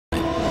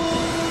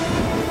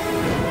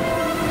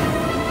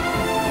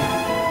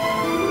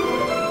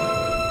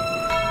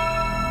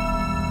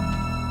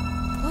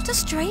a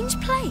strange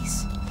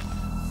place.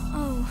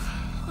 Oh,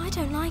 I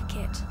don't like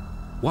it.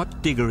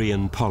 What Diggory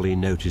and Polly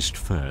noticed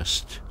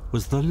first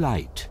was the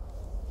light.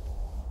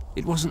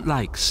 It wasn't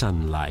like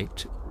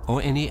sunlight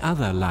or any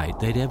other light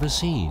they'd ever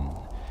seen.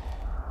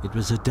 It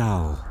was a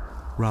dull,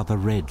 rather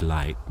red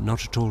light,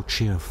 not at all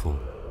cheerful.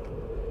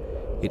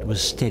 It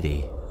was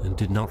steady and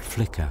did not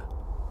flicker.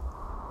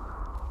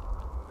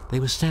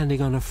 They were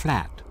standing on a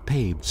flat,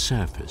 paved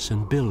surface,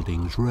 and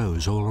buildings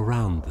rose all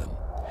around them.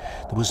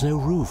 There was no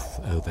roof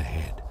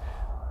overhead.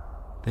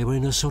 They were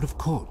in a sort of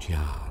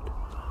courtyard.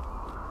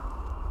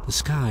 The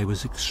sky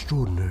was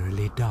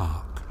extraordinarily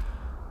dark,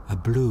 a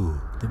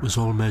blue that was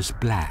almost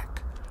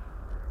black.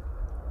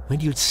 When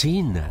you'd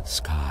seen that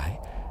sky,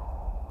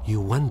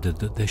 you wondered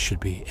that there should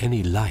be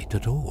any light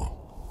at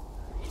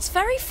all. It's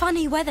very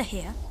funny weather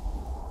here.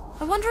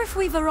 I wonder if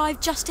we've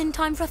arrived just in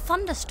time for a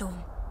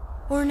thunderstorm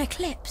or an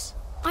eclipse.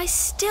 I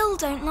still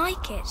don't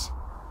like it.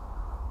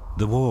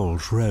 The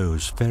walls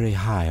rose very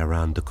high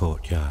around the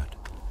courtyard.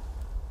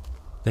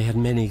 They had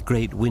many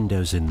great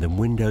windows in them,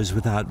 windows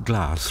without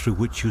glass through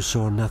which you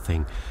saw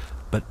nothing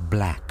but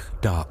black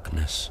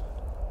darkness.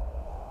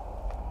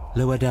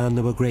 Lower down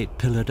there were great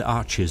pillared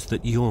arches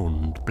that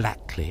yawned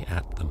blackly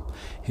at them.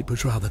 It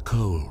was rather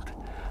cold.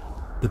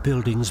 The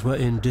buildings were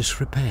in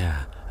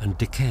disrepair and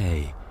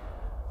decay.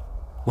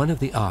 One of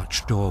the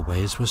arched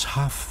doorways was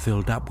half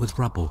filled up with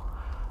rubble.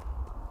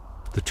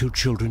 The two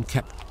children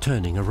kept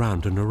turning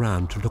around and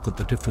around to look at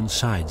the different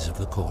sides of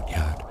the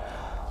courtyard.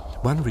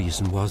 One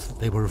reason was that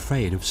they were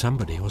afraid of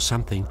somebody or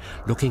something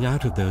looking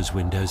out of those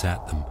windows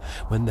at them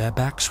when their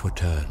backs were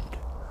turned.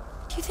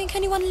 Do you think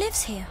anyone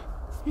lives here?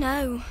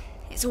 No,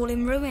 it's all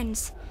in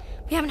ruins.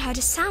 We haven't heard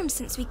a sound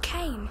since we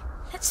came.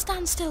 Let's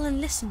stand still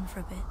and listen for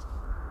a bit.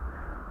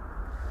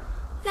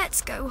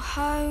 Let's go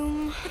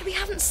home. But we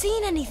haven't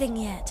seen anything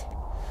yet.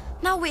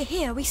 Now we're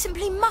here, we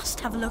simply must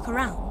have a look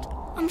around.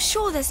 I'm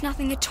sure there's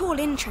nothing at all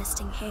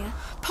interesting here.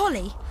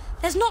 Polly,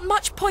 there's not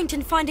much point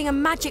in finding a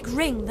magic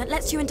ring that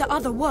lets you into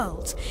other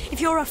worlds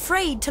if you're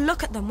afraid to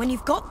look at them when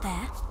you've got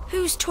there.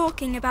 Who's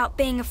talking about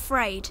being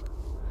afraid?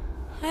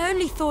 I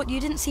only thought you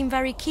didn't seem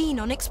very keen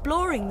on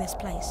exploring this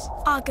place.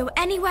 I'll go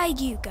anywhere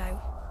you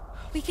go.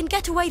 We can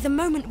get away the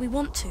moment we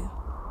want to.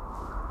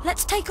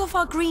 Let's take off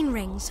our green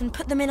rings and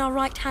put them in our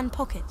right-hand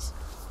pockets.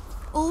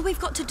 All we've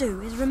got to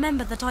do is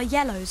remember that our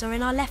yellows are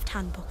in our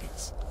left-hand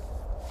pockets.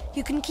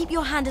 You can keep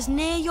your hand as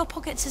near your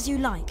pockets as you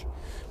like,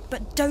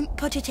 but don't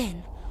put it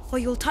in, or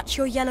you'll touch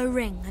your yellow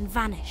ring and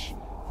vanish.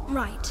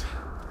 Right.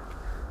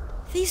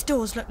 These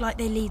doors look like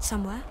they lead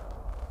somewhere.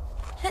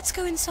 Let's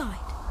go inside.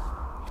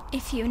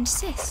 If you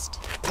insist.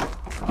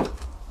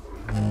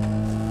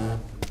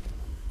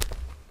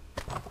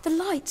 The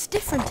light's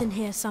different in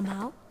here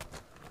somehow.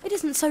 It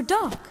isn't so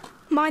dark.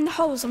 Mind the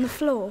holes on the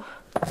floor.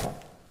 Oh,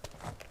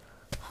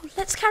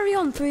 let's carry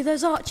on through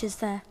those arches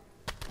there.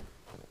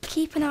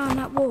 Keep an eye on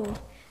that wall.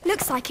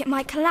 Looks like it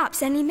might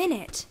collapse any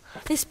minute.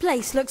 This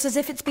place looks as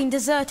if it's been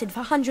deserted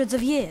for hundreds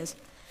of years.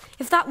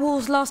 If that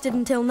wall's lasted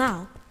until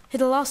now,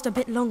 it'll last a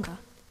bit longer.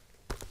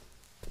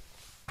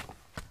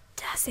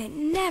 Does it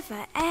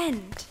never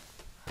end?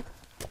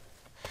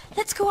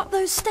 Let's go up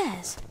those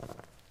stairs.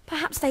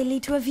 Perhaps they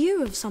lead to a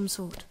view of some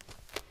sort.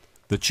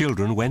 The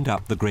children went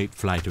up the great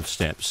flight of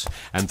steps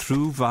and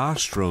through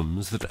vast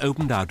rooms that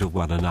opened out of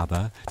one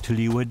another till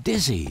you were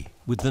dizzy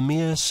with the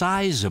mere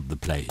size of the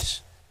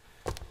place.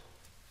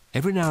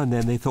 Every now and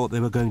then they thought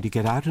they were going to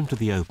get out into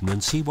the open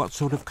and see what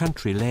sort of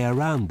country lay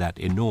around that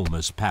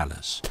enormous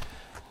palace.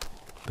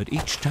 But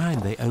each time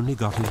they only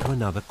got into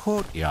another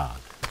courtyard.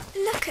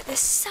 Look at the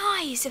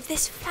size of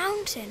this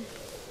fountain.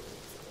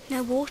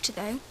 No water,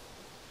 though.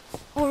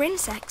 Or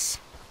insects.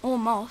 Or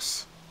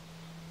moss.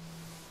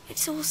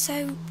 It's all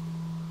so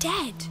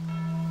dead.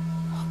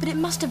 Oh, but it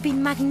must have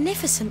been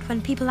magnificent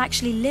when people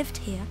actually lived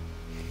here.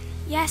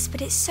 Yes,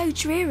 but it's so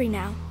dreary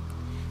now.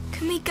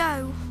 Can we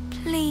go,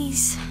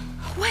 please?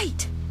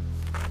 Wait!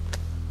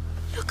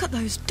 Look at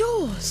those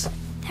doors.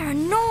 They're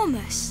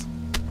enormous.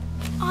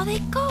 Are they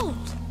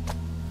gold?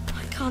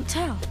 I can't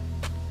tell.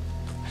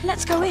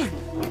 Let's go in.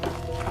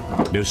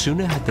 No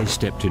sooner had they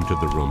stepped into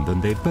the room than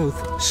they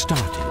both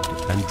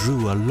started and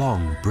drew a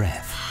long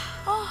breath.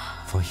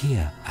 For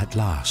here, at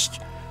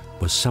last,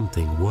 was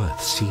something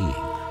worth seeing.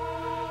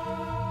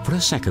 For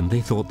a second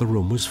they thought the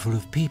room was full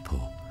of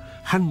people.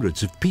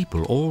 Hundreds of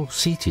people, all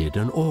seated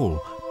and all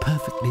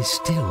perfectly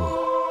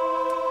still.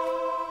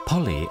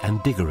 Polly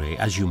and Diggory,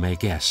 as you may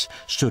guess,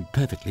 stood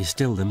perfectly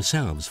still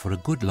themselves for a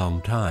good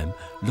long time,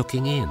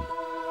 looking in.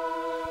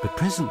 But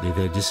presently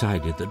they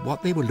decided that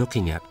what they were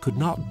looking at could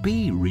not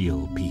be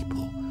real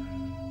people.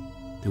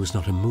 There was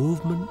not a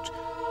movement,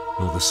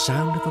 nor the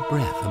sound of a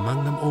breath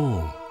among them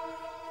all.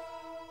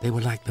 They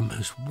were like the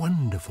most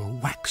wonderful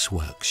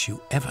waxworks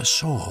you ever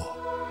saw.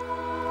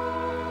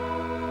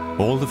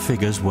 All the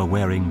figures were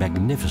wearing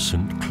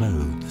magnificent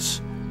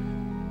clothes.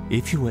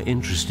 If you were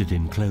interested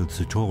in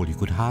clothes at all, you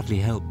could hardly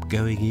help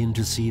going in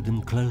to see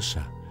them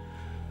closer.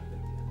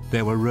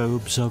 There were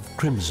robes of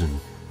crimson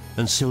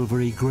and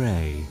silvery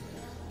grey,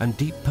 and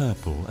deep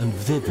purple and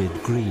vivid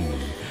green,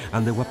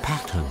 and there were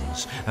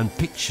patterns and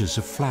pictures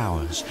of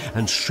flowers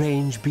and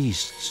strange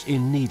beasts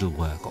in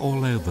needlework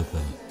all over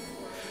them.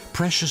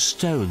 Precious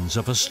stones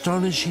of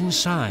astonishing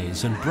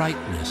size and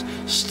brightness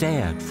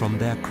stared from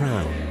their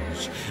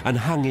crowns and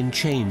hung in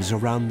chains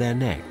around their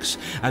necks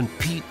and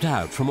peeped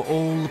out from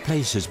all the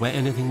places where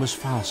anything was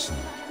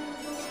fastened.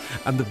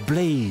 And the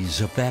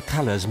blaze of their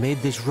colours made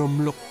this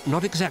room look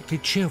not exactly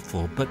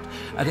cheerful, but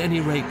at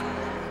any rate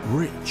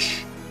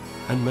rich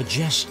and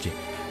majestic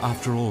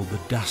after all the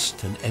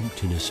dust and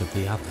emptiness of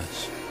the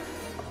others.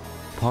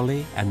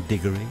 Polly and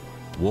Diggory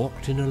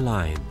walked in a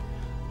line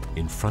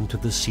in front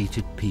of the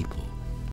seated people.